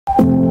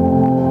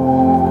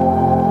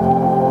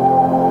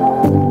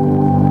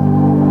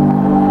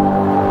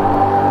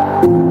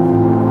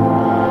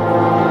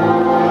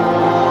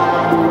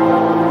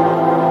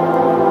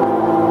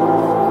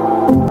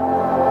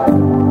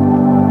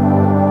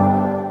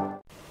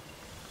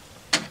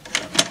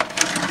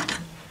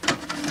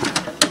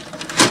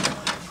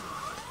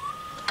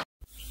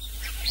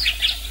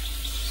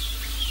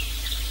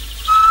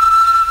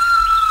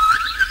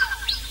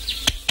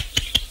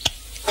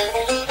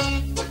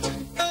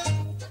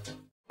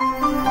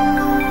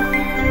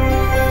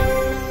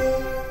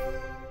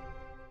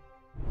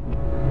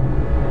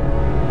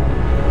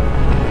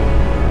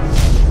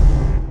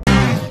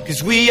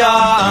'cause we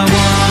are one,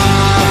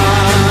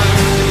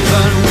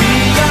 but we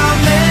are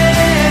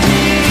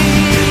many,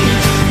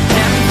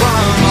 and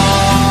from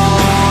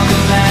all the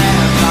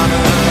lands on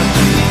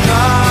earth we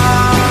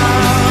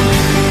come,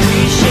 we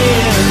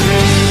share a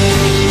dream,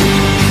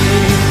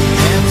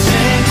 and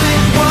sing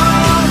with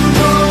one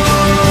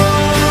voice.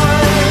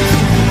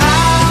 I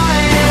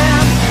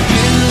am,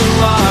 you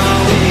are,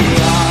 we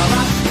are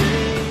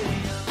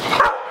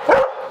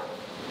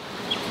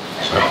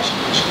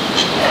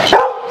Australia.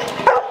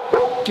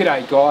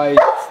 G'day guys,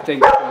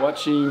 thanks for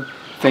watching,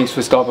 thanks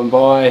for stopping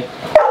by.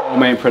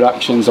 Submarine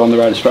Productions on the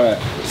road Australia.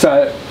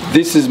 So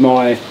this is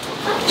my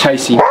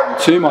chasing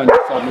to my new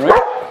submarine.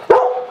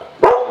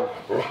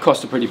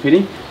 Cost a pretty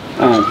penny.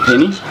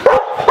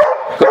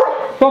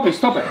 Bobby,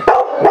 stop it.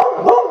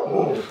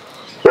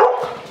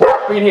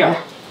 Bring it here.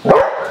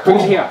 Bring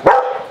it here.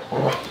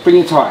 Bring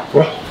it tight.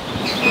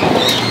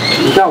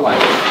 Go away.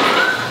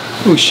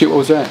 Oh shit, what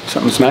was that?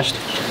 Something smashed.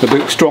 The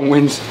big strong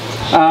winds.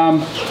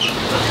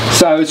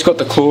 So it's got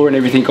the claw and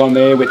everything on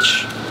there,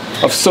 which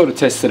I've sort of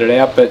tested it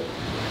out, but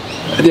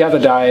the other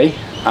day,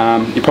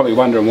 you're probably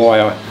wondering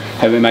why I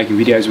haven't been making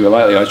videos with her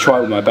lately. I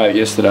tried with my boat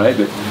yesterday,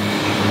 but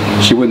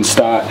she wouldn't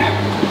start.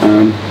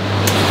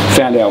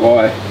 Found out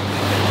why.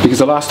 Because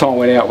the last time I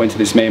went out, I went to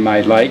this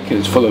man-made lake. It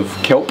was full of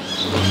kelp,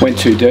 went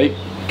too deep,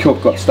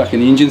 kelp got stuck in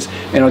the engines,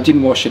 and I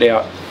didn't wash it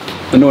out.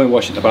 I normally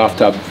wash it in the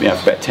bathtub, for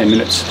about 10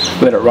 minutes,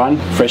 let it run,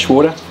 fresh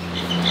water,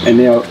 and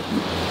now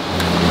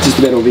just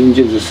about all the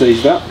engines are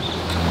seized up.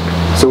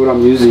 So what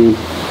I'm using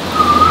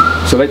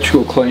is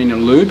electrical clean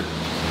and lube.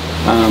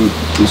 I'm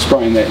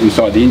spraying that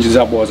inside the engines,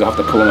 otherwise I have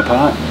to pull them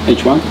apart,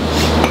 each one,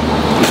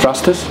 the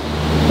thrusters,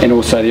 and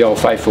also the old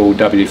faithful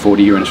WD-40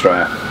 here in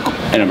Australia,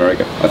 and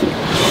America, I think.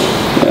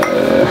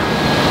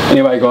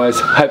 Anyway guys,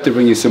 hope to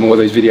bring you some more of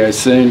these videos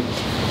soon.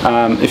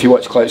 If you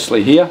watch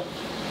closely here,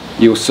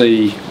 you'll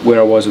see where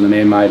I was in the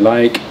man-made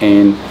lake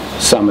and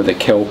some of the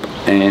kelp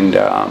and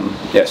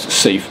yes,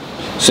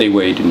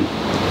 seaweed and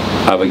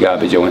other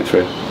garbage I went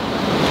through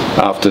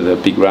after the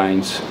big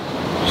rains.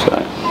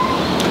 So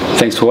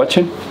thanks for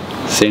watching,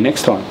 see you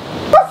next time.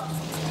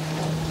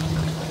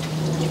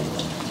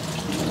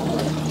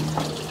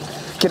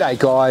 G'day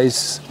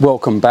guys,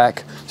 welcome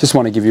back. Just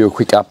want to give you a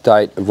quick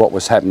update of what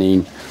was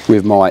happening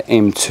with my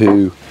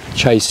M2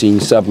 chasing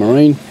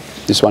submarine,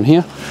 this one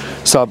here.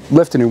 So I've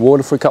left it in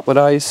water for a couple of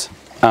days,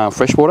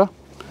 fresh water,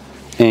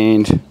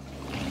 and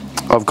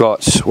I've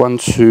got 1,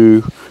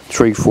 2,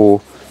 3, 4,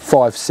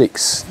 5,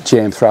 6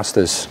 jam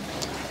thrusters.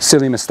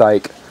 Silly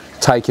mistake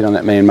taking on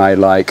that man-made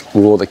lake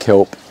with all the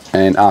kelp,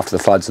 and after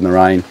the floods and the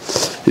rain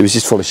it was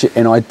just full of shit,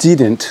 and I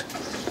didn't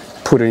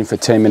put it in for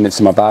 10 minutes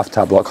in my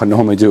bathtub like I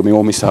normally do with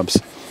all my subs.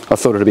 I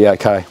thought it'd be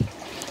okay.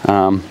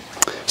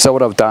 So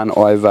what I've done,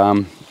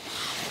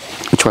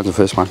 which one's the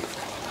first one?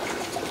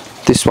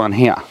 This one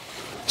here.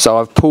 So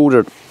I've pulled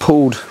the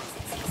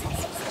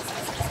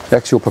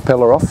actual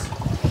propeller off.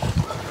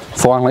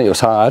 Finally, it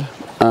was hard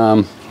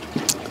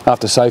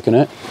after soaking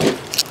it,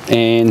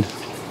 and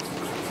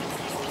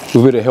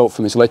with a bit of help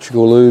from this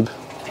electrical lube,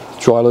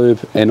 dry lube,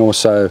 and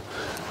also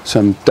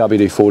some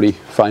WD-40,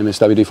 famous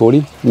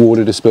WD-40,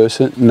 water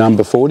dispersant,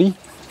 number 40.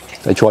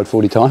 They tried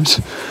 40 times.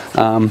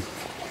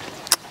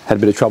 Had a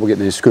bit of trouble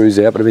getting the screws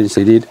out, but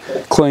eventually did.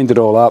 Cleaned it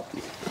all up.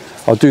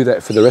 I'll do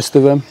that for the rest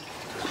of them.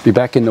 Be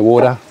back in the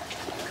water.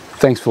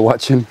 Thanks for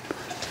watching.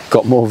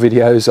 Got more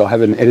videos I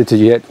haven't edited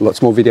yet.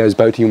 Lots more videos,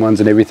 boating ones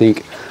and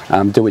everything.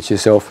 Do it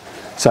yourself.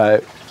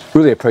 So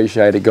really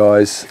appreciate it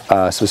guys.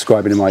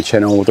 Subscribing to my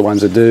channel, the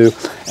ones that do,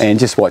 and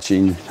just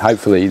watching.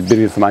 Hopefully a bit of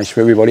information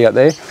for everybody out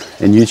there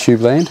in YouTube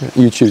land.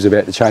 YouTube's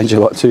about to change a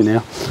lot too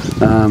now.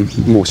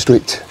 More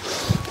strict.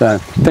 So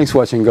thanks for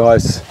watching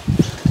guys.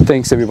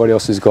 Thanks everybody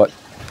else who's got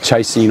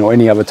chasing or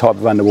any other type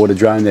of underwater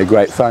drone. They're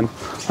great fun.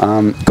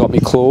 Got me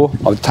claw.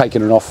 I've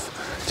taken it off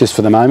just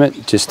for the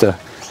moment, just to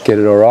get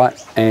it all right,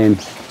 and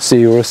see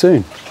you all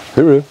soon.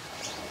 Hooroo.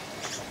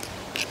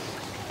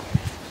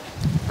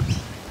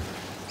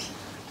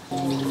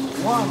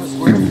 Wireless,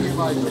 wherever you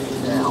may be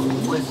now,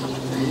 listen,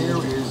 here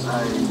is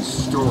a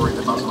story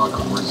that Muzz and I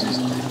couldn't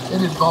resist.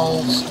 It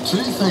involves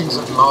two things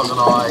that Muzz and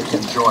I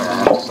enjoy, I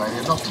have to say.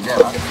 They're not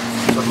together.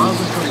 But Muzz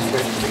has got his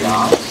bed for the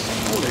arts.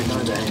 They're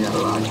known to hang out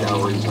at art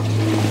galleries.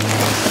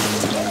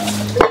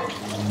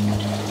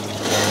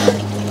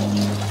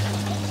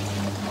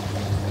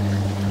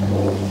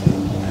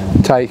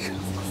 Take.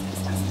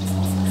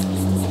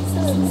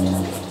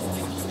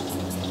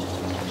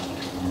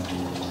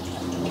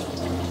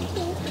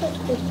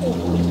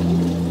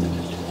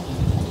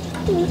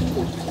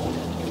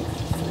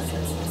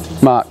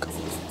 Mark.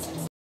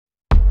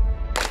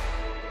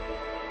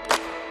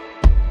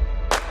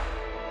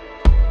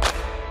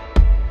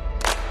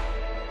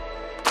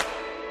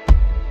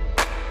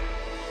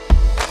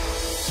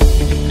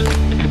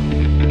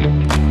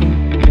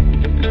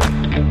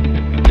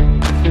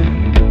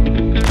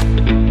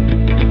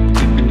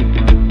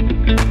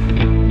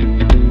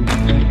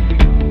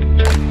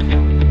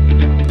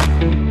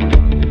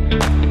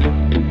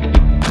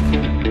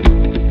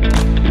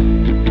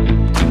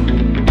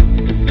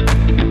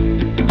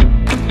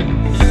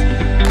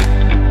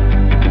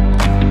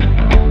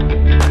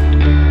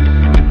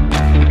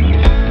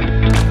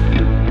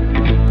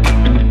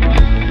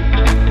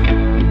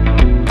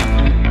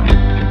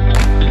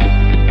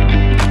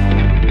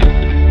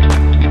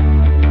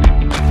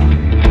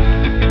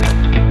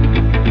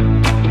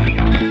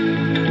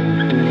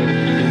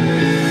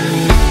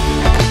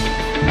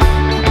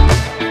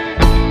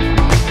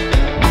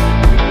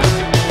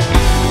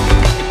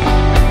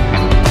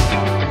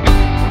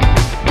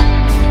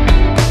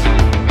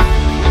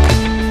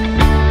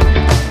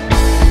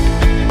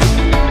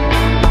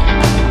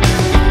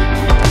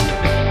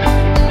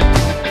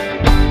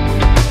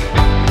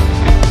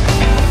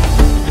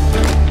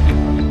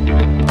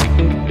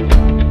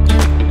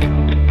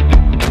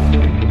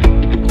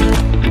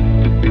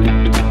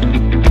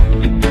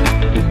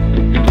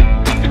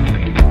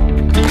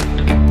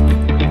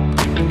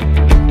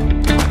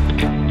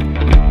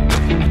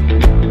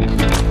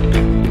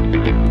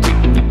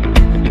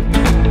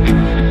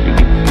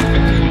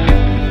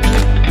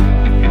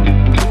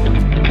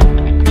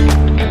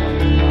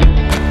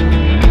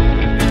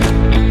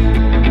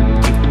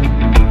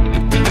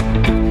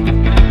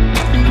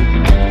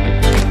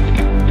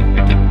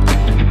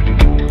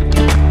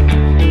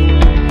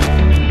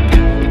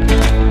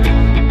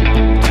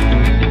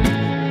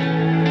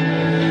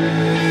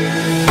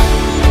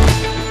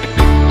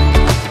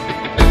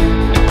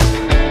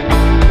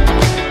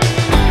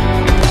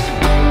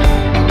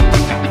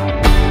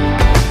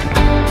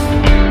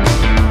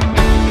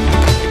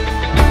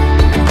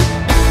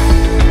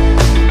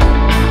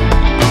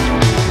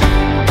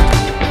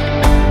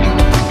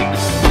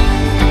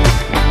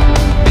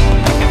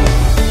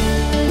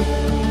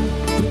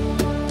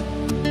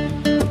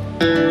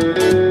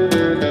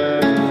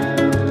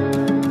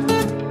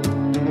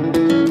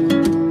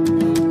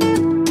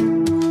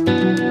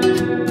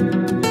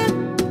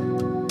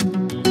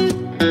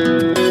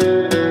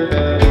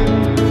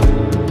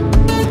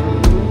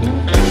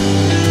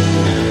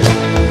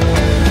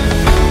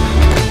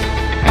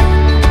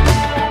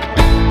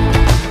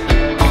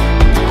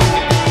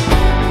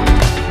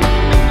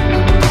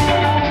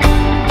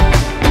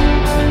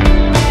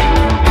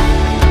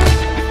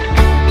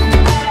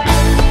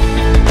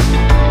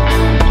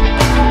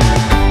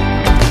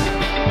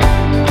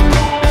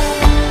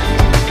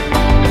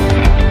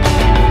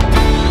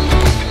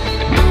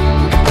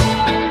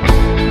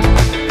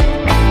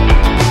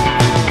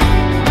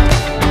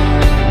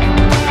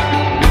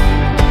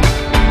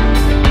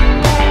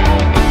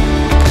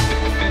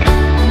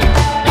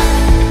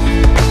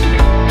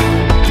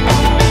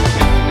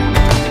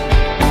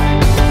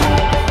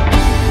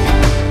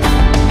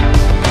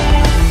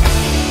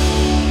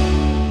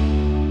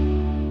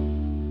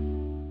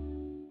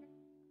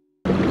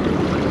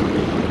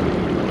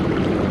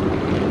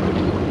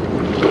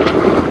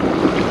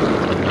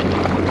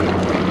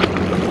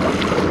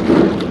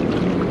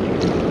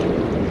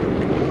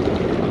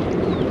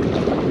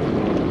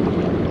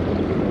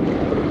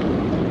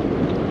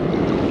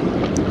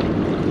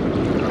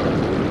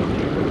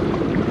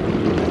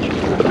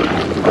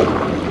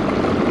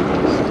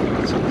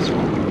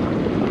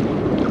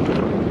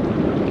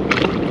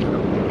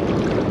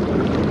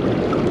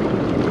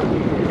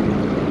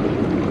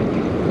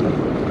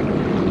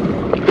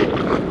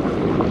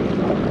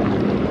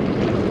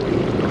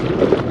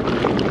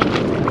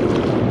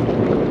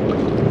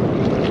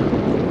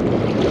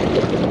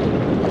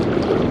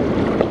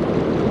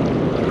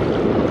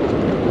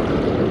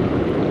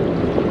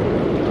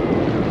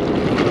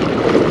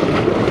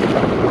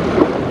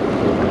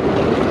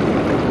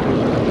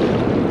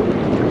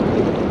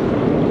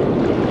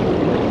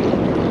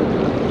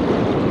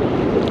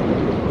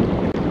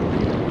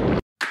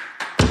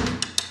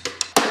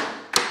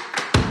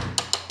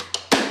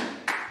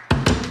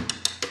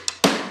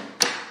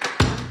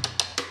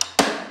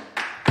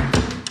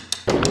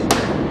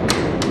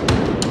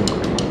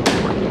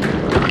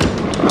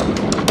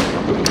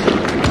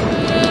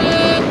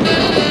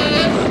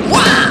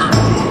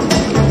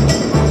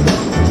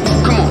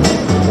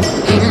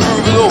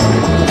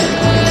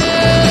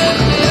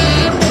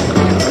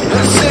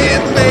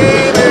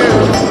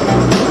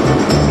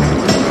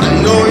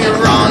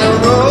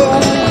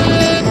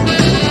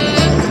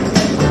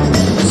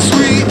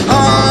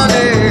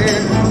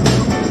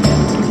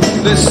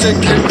 just take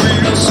it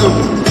real slow.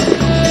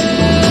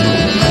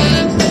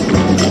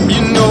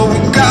 You know we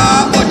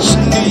got what you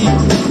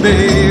need,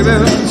 baby,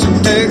 so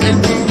take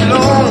it real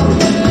long.